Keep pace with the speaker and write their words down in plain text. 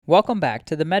Welcome back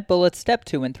to the MedBullets Step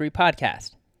 2 and 3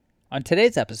 podcast. On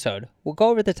today's episode, we'll go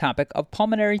over the topic of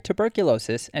pulmonary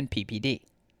tuberculosis and PPD.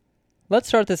 Let's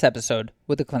start this episode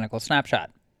with a clinical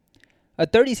snapshot. A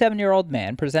 37-year-old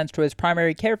man presents to his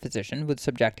primary care physician with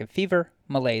subjective fever,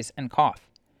 malaise, and cough.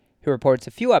 He reports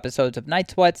a few episodes of night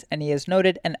sweats, and he has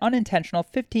noted an unintentional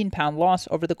 15-pound loss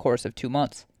over the course of 2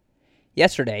 months.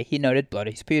 Yesterday, he noted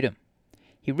bloody sputum.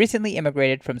 He recently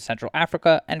immigrated from Central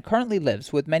Africa and currently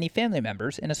lives with many family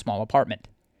members in a small apartment.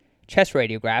 Chest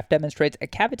radiograph demonstrates a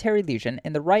cavitary lesion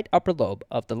in the right upper lobe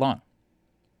of the lung.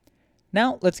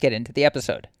 Now let's get into the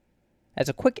episode. As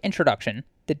a quick introduction,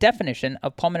 the definition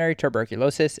of pulmonary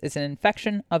tuberculosis is an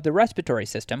infection of the respiratory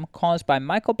system caused by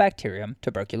Mycobacterium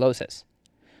tuberculosis.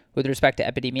 With respect to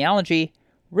epidemiology,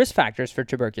 risk factors for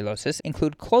tuberculosis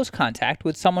include close contact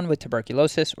with someone with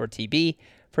tuberculosis or TB,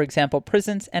 for example,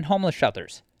 prisons and homeless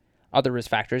shelters. Other risk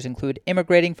factors include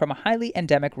immigrating from a highly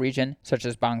endemic region such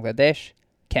as Bangladesh,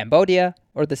 Cambodia,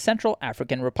 or the Central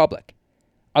African Republic.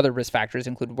 Other risk factors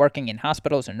include working in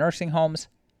hospitals and nursing homes,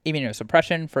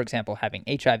 immunosuppression, for example, having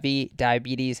HIV,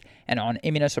 diabetes, and on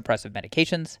immunosuppressive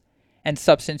medications, and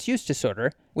substance use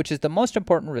disorder, which is the most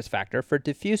important risk factor for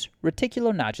diffuse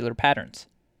reticulonodular patterns.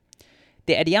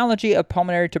 The etiology of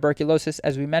pulmonary tuberculosis,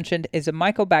 as we mentioned, is a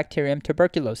Mycobacterium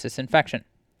tuberculosis infection.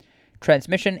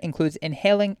 Transmission includes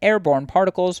inhaling airborne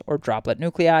particles or droplet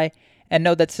nuclei, and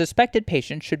know that suspected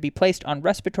patients should be placed on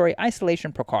respiratory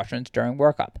isolation precautions during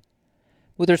workup.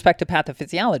 With respect to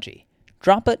pathophysiology,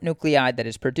 droplet nuclei that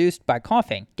is produced by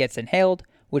coughing gets inhaled,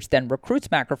 which then recruits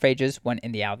macrophages when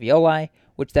in the alveoli,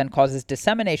 which then causes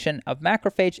dissemination of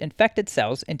macrophage-infected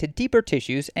cells into deeper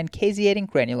tissues and caseating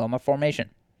granuloma formation.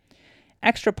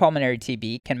 Extrapulmonary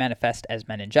TB can manifest as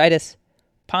meningitis,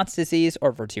 Pott's disease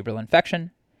or vertebral infection,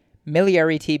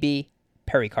 miliary TB,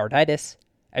 pericarditis,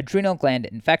 adrenal gland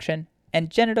infection, and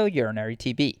genitourinary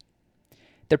TB.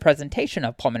 The presentation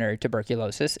of pulmonary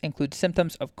tuberculosis includes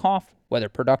symptoms of cough, whether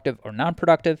productive or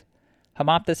non-productive,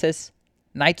 hemoptysis,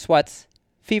 night sweats,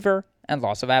 fever, and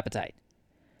loss of appetite.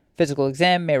 Physical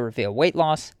exam may reveal weight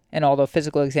loss, and although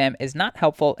physical exam is not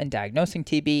helpful in diagnosing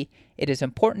TB, it is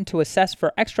important to assess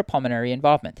for extrapulmonary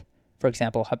involvement, for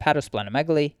example,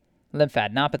 hepatosplenomegaly,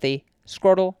 lymphadenopathy,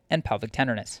 scrotal, and pelvic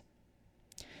tenderness.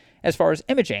 As far as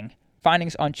imaging,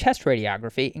 findings on chest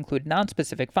radiography include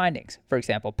nonspecific findings, for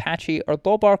example, patchy or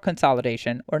lobar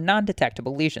consolidation or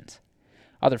non-detectable lesions.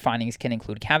 Other findings can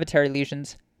include cavitary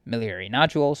lesions, miliary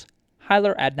nodules,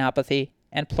 hilar adenopathy,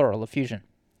 and pleural effusion.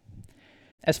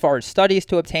 As far as studies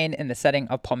to obtain in the setting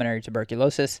of pulmonary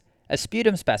tuberculosis, a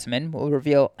sputum specimen will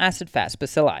reveal acid-fast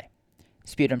bacilli.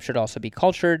 Sputum should also be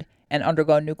cultured and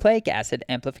undergo nucleic acid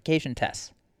amplification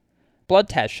tests. Blood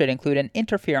tests should include an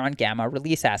interferon gamma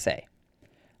release assay.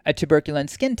 A tuberculin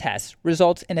skin test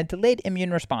results in a delayed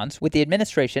immune response with the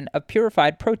administration of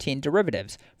purified protein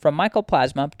derivatives from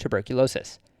Mycoplasma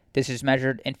tuberculosis. This is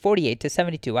measured in 48 to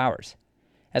 72 hours.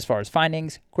 As far as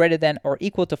findings, greater than or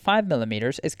equal to 5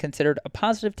 millimeters is considered a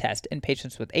positive test in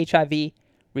patients with HIV,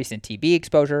 recent TB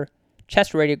exposure,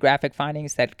 chest radiographic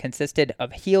findings that consisted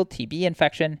of healed TB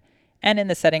infection, and in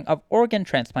the setting of organ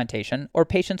transplantation or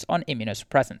patients on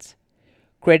immunosuppressants.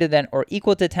 Greater than or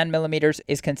equal to 10 millimeters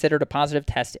is considered a positive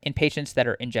test in patients that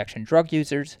are injection drug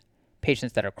users,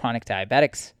 patients that are chronic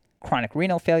diabetics, chronic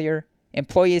renal failure,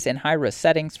 employees in high-risk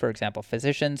settings, for example,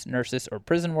 physicians, nurses, or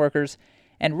prison workers,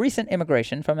 and recent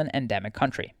immigration from an endemic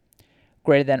country.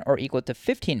 Greater than or equal to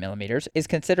 15 millimeters is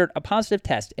considered a positive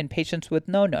test in patients with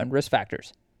no known risk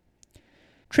factors.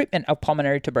 Treatment of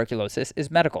pulmonary tuberculosis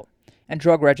is medical, and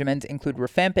drug regimens include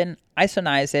rifampin,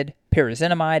 isoniazid,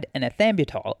 pyrazinamide, and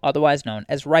ethambutol, otherwise known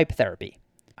as RIPE therapy.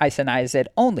 Isoniazid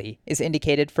only is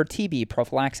indicated for TB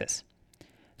prophylaxis.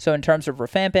 So in terms of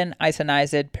rifampin,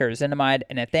 isoniazid, pyrazinamide,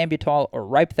 and ethambutol or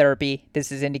RIPE therapy,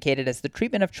 this is indicated as the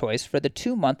treatment of choice for the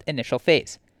 2-month initial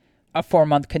phase. A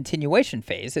 4-month continuation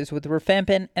phase is with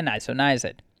rifampin and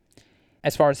isoniazid.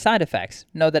 As far as side effects,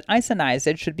 know that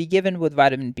isoniazid should be given with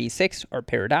vitamin B6 or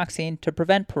pyridoxine to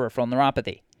prevent peripheral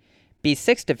neuropathy.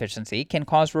 B6 deficiency can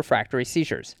cause refractory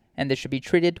seizures, and this should be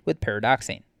treated with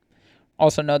pyridoxine.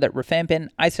 Also know that rifampin,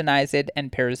 isoniazid,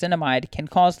 and pyrazinamide can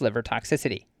cause liver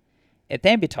toxicity.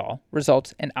 Ethambutol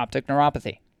results in optic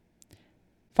neuropathy.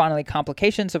 Finally,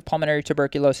 complications of pulmonary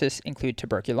tuberculosis include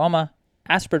tuberculoma,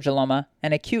 aspergilloma,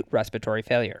 and acute respiratory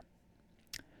failure.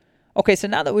 Okay, so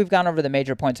now that we've gone over the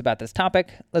major points about this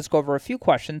topic, let's go over a few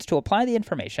questions to apply the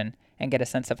information and get a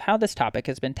sense of how this topic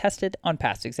has been tested on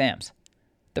past exams.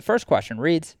 The first question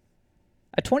reads,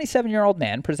 a 27-year-old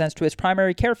man presents to his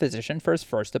primary care physician for his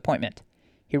first appointment.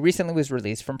 He recently was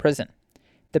released from prison.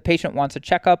 The patient wants a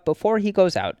checkup before he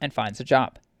goes out and finds a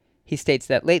job. He states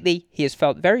that lately he has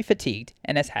felt very fatigued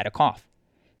and has had a cough.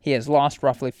 He has lost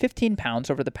roughly 15 pounds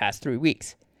over the past 3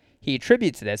 weeks. He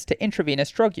attributes this to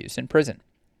intravenous drug use in prison.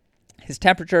 His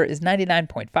temperature is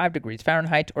 99.5 degrees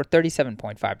Fahrenheit or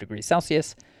 37.5 degrees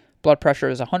Celsius. Blood pressure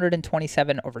is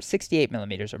 127 over 68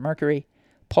 millimeters of mercury.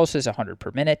 Pulse is 100 per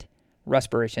minute.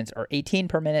 Respirations are 18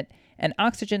 per minute. And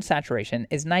oxygen saturation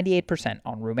is 98%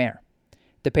 on room air.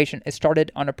 The patient is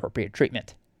started on appropriate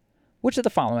treatment. Which of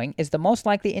the following is the most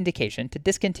likely indication to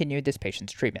discontinue this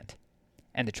patient's treatment?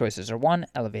 And the choices are 1.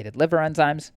 Elevated liver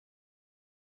enzymes.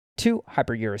 2.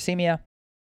 Hyperuricemia.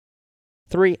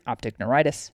 3. Optic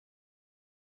neuritis.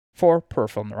 4.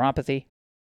 Peripheral neuropathy.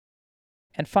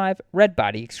 And 5. Red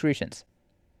body excretions.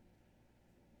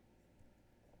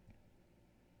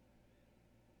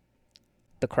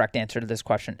 The correct answer to this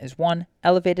question is 1.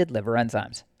 Elevated liver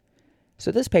enzymes.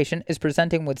 So this patient is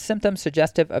presenting with symptoms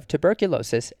suggestive of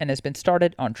tuberculosis and has been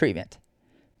started on treatment.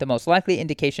 The most likely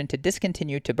indication to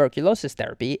discontinue tuberculosis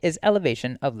therapy is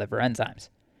elevation of liver enzymes.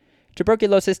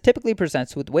 Tuberculosis typically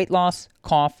presents with weight loss,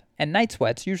 cough, and night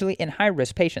sweats, usually in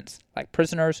high-risk patients, like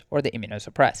prisoners or the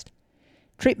immunosuppressed.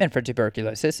 Treatment for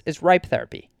tuberculosis is RIPE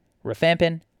therapy,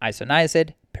 rifampin,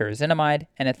 isoniazid, pyrazinamide,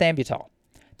 and ethambutol.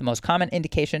 The most common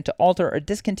indication to alter or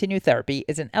discontinue therapy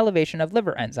is an elevation of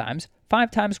liver enzymes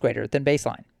 5 times greater than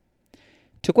baseline.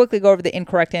 To quickly go over the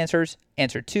incorrect answers,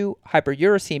 answer 2,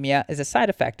 hyperuricemia is a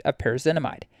side effect of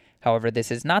pyrazinamide. However,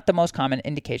 this is not the most common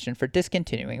indication for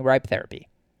discontinuing RIPE therapy.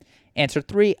 Answer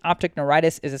 3, optic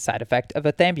neuritis is a side effect of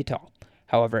ethambutol.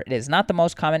 However, it is not the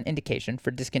most common indication for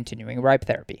discontinuing RIPE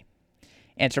therapy.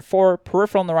 Answer 4,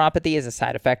 peripheral neuropathy is a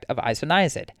side effect of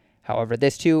isoniazid. However,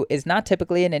 this too is not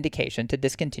typically an indication to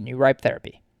discontinue RIPE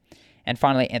therapy. And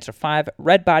finally, answer 5,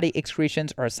 red body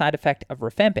excretions are a side effect of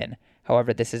rifampin.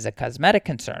 However, this is a cosmetic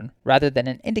concern rather than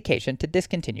an indication to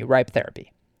discontinue RIPE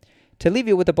therapy. To leave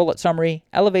you with a bullet summary,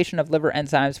 elevation of liver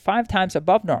enzymes 5 times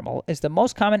above normal is the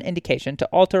most common indication to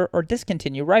alter or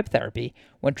discontinue RIPE therapy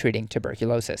when treating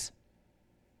tuberculosis.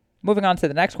 Moving on to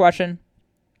the next question.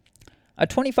 A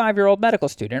 25-year-old medical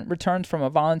student returns from a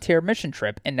volunteer mission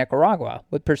trip in Nicaragua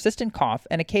with persistent cough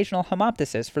and occasional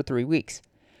hemoptysis for 3 weeks.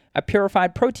 A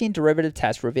purified protein derivative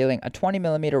test revealing a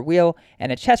 20mm wheal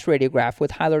and a chest radiograph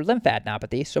with hilar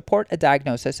lymphadenopathy support a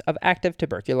diagnosis of active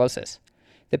tuberculosis.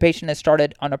 The patient is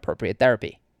started on appropriate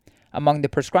therapy. Among the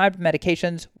prescribed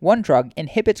medications, one drug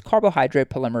inhibits carbohydrate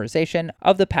polymerization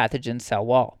of the pathogen cell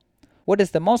wall. What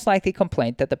is the most likely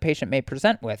complaint that the patient may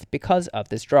present with because of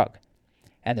this drug?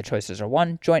 And the choices are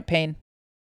 1. Joint pain.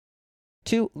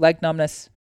 2. Leg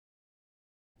numbness.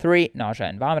 3. Nausea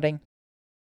and vomiting.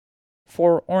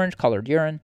 4. Orange-colored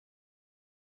urine.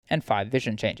 And 5.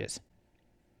 Vision changes.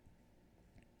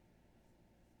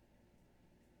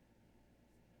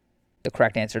 The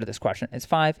correct answer to this question is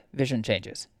 5. Vision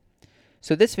changes.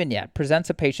 So this vignette presents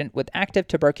a patient with active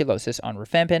tuberculosis on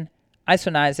rifampin,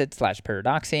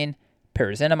 isoniazid/pyridoxine,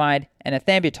 pyrazinamide, and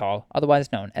ethambutol,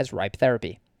 otherwise known as RIPE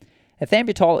therapy.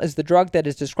 Ethambutol is the drug that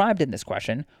is described in this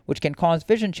question, which can cause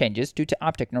vision changes due to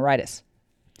optic neuritis.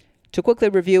 To quickly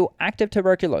review, active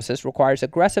tuberculosis requires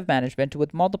aggressive management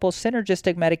with multiple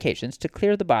synergistic medications to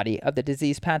clear the body of the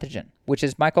disease pathogen, which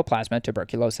is Mycoplasma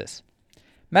tuberculosis.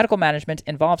 Medical management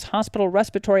involves hospital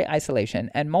respiratory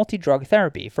isolation and multi-drug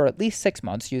therapy for at least 6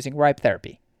 months using RIPE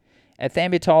therapy.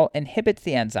 Ethambutol inhibits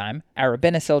the enzyme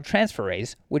arabinosyl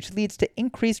transferase, which leads to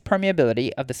increased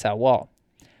permeability of the cell wall.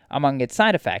 Among its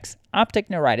side effects, optic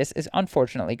neuritis is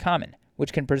unfortunately common,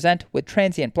 which can present with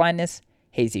transient blindness,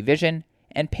 hazy vision,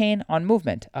 and pain on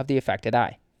movement of the affected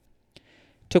eye.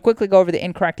 To quickly go over the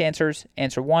incorrect answers,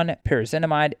 answer 1,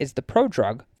 pyrazinamide is the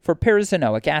prodrug for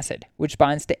pyrazinoic acid, which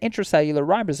binds to intracellular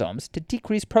ribosomes to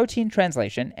decrease protein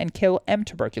translation and kill M.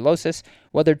 tuberculosis,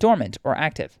 whether dormant or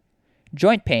active.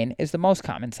 Joint pain is the most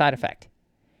common side effect.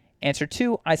 Answer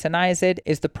 2, isoniazid,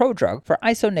 is the prodrug for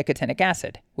isonicotinic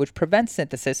acid, which prevents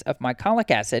synthesis of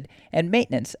mycolic acid and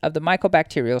maintenance of the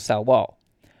mycobacterial cell wall.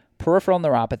 Peripheral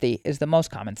neuropathy is the most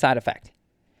common side effect.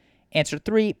 Answer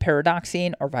 3,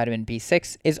 pyridoxine or vitamin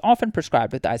B6 is often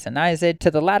prescribed with isoniazid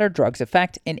to the latter drug's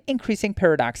effect in increasing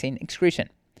pyridoxine excretion.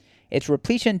 Its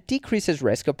repletion decreases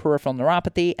risk of peripheral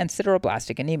neuropathy and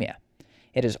sideroblastic anemia.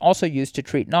 It is also used to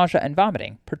treat nausea and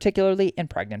vomiting, particularly in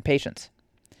pregnant patients.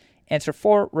 Answer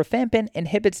 4, rifampin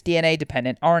inhibits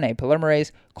DNA-dependent RNA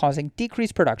polymerase, causing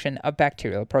decreased production of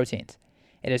bacterial proteins.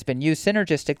 It has been used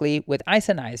synergistically with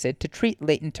isoniazid to treat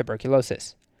latent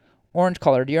tuberculosis.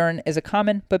 Orange-colored urine is a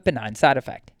common but benign side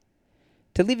effect.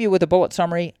 To leave you with a bullet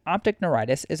summary, optic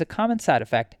neuritis is a common side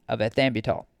effect of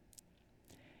ethambutol.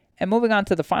 And moving on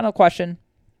to the final question,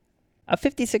 A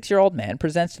 56-year-old man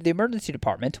presents to the emergency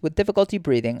department with difficulty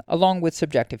breathing along with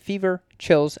subjective fever,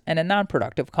 chills, and a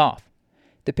non-productive cough.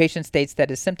 The patient states that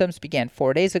his symptoms began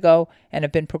 4 days ago and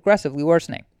have been progressively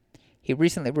worsening. He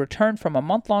recently returned from a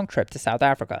month-long trip to South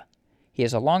Africa. He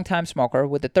is a longtime smoker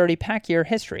with a 30-pack-year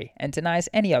history and denies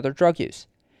any other drug use.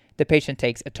 The patient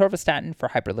takes atorvastatin for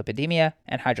hyperlipidemia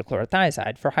and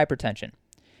hydrochlorothiazide for hypertension.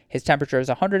 His temperature is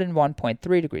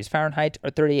 101.3 degrees Fahrenheit or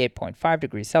 38.5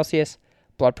 degrees Celsius.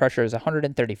 Blood pressure is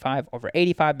 135 over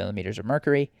 85 millimeters of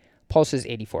mercury. Pulse is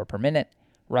 84 per minute.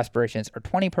 Respirations are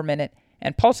 20 per minute.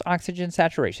 And pulse oxygen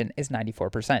saturation is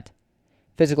 94%.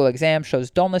 Physical exam shows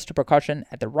dullness to percussion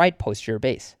at the right posterior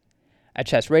base. A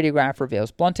chest radiograph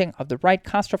reveals blunting of the right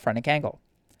costophrenic angle.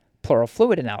 Pleural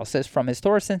fluid analysis from his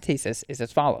thoracentesis is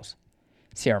as follows.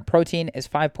 Serum protein is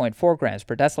 5.4 grams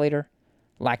per deciliter.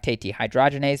 Lactate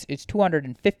dehydrogenase is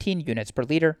 215 units per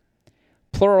liter.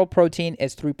 Pleural protein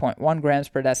is 3.1 grams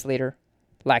per deciliter.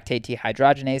 Lactate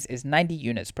dehydrogenase is 90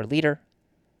 units per liter.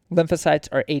 Lymphocytes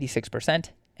are 86%,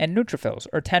 and neutrophils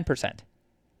are 10%.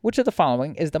 Which of the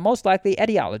following is the most likely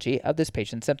etiology of this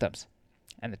patient's symptoms?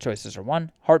 And the choices are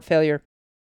 1. Heart failure,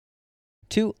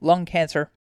 2. Lung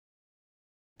cancer,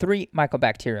 3.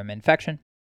 Mycobacterium infection,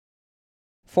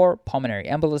 4. Pulmonary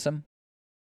embolism,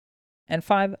 and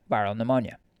 5. Viral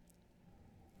pneumonia.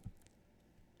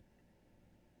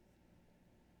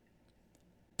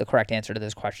 The correct answer to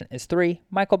this question is 3.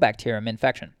 Mycobacterium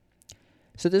infection.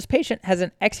 So this patient has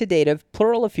an exudative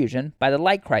pleural effusion by the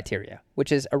Light criteria,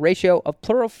 which is a ratio of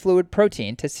pleural fluid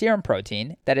protein to serum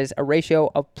protein, that is, a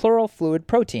ratio of pleural fluid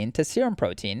protein to serum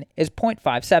protein is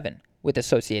 0.57, with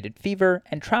associated fever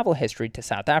and travel history to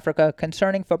South Africa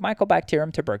concerning for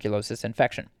Mycobacterium tuberculosis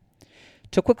infection.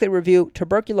 To quickly review,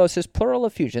 tuberculosis pleural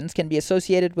effusions can be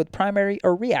associated with primary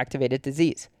or reactivated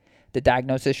disease. The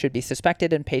diagnosis should be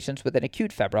suspected in patients with an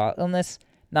acute febrile illness,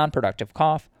 non-productive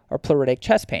cough, or pleuritic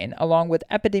chest pain, along with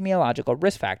epidemiological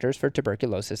risk factors for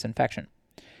tuberculosis infection.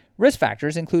 Risk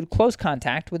factors include close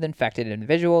contact with infected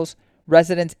individuals,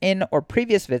 residence in or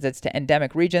previous visits to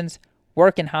endemic regions,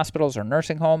 work in hospitals or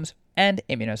nursing homes, and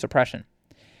immunosuppression.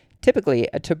 Typically,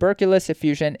 a tuberculous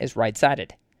effusion is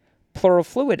right-sided. Pleural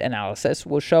fluid analysis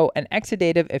will show an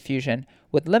exudative effusion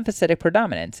with lymphocytic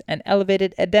predominance and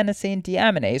elevated adenosine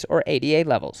deaminase or ADA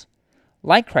levels.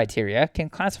 Light criteria can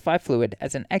classify fluid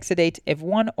as an exudate if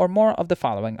one or more of the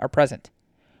following are present.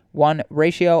 1.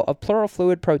 Ratio of pleural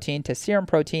fluid protein to serum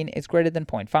protein is greater than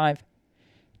 0.5.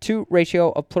 2.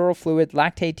 Ratio of pleural fluid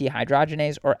lactate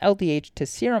dehydrogenase or LDH to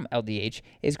serum LDH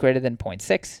is greater than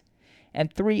 0.6.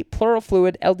 And 3. Pleural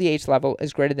fluid LDH level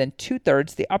is greater than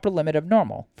 2/3 the upper limit of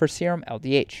normal for serum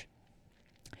LDH.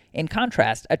 In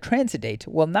contrast, a transudate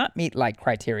will not meet Light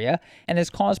criteria and is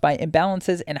caused by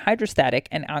imbalances in hydrostatic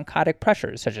and oncotic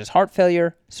pressures such as heart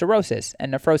failure, cirrhosis,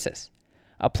 and nephrosis.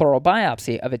 A pleural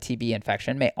biopsy of a TB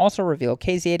infection may also reveal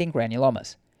caseating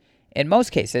granulomas. In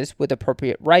most cases, with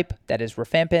appropriate RIPE, that is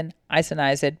rifampin,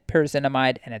 isoniazid,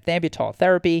 pyrazinamide, and ethambutol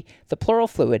therapy, the pleural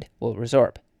fluid will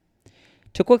resorb.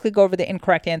 To quickly go over the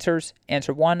incorrect answers,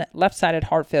 answer 1, left-sided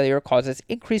heart failure causes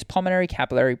increased pulmonary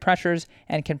capillary pressures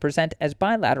and can present as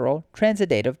bilateral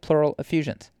transudative pleural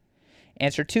effusions.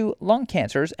 Answer 2, lung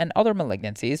cancers and other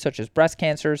malignancies such as breast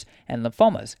cancers and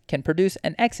lymphomas can produce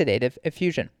an exudative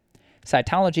effusion.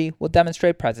 Cytology will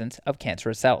demonstrate presence of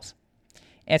cancerous cells.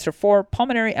 Answer 4,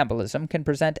 pulmonary embolism can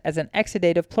present as an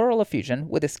exudative pleural effusion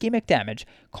with ischemic damage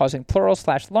causing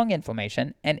pleural/lung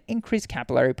inflammation and increased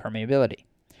capillary permeability.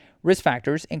 Risk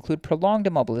factors include prolonged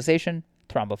immobilization,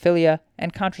 thrombophilia,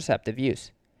 and contraceptive use.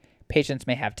 Patients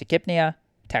may have tachypnea,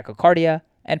 tachycardia,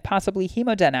 and possibly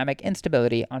hemodynamic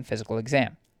instability on physical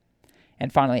exam.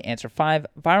 And finally, answer 5,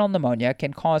 viral pneumonia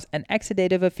can cause an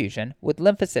exudative effusion with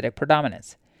lymphocytic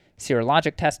predominance.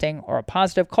 Serologic testing or a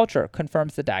positive culture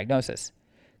confirms the diagnosis.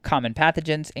 Common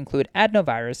pathogens include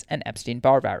adenovirus and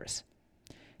Epstein-Barr virus.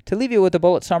 To leave you with a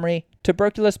bullet summary,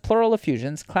 tuberculous pleural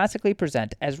effusions classically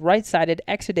present as right-sided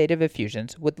exudative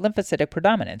effusions with lymphocytic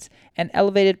predominance and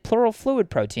elevated pleural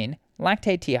fluid protein,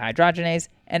 lactate dehydrogenase,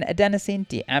 and adenosine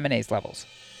deaminase levels.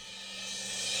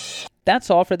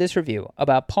 That's all for this review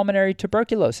about pulmonary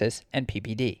tuberculosis and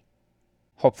PPD.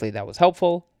 Hopefully that was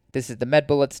helpful. This is the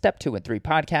MedBullets Step 2 and 3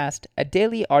 podcast, a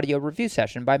daily audio review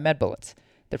session by MedBullets,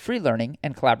 the free learning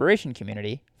and collaboration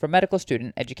community for medical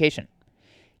student education.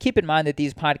 Keep in mind that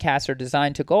these podcasts are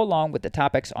designed to go along with the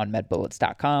topics on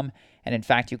medbullets.com, and in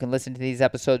fact, you can listen to these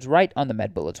episodes right on the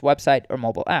MedBullets website or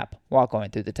mobile app while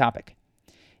going through the topic.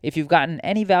 If you've gotten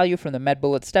any value from the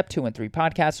MedBullets Step 2 and 3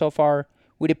 podcast so far,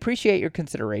 we'd appreciate your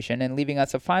consideration in leaving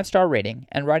us a 5-star rating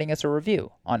and writing us a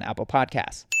review on Apple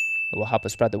Podcasts. It will help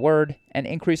us spread the word and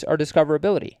increase our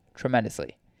discoverability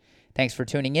tremendously. Thanks for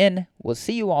tuning in. We'll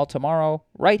see you all tomorrow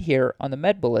right here on the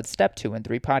MedBullets Step 2 and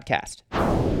 3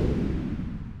 podcast.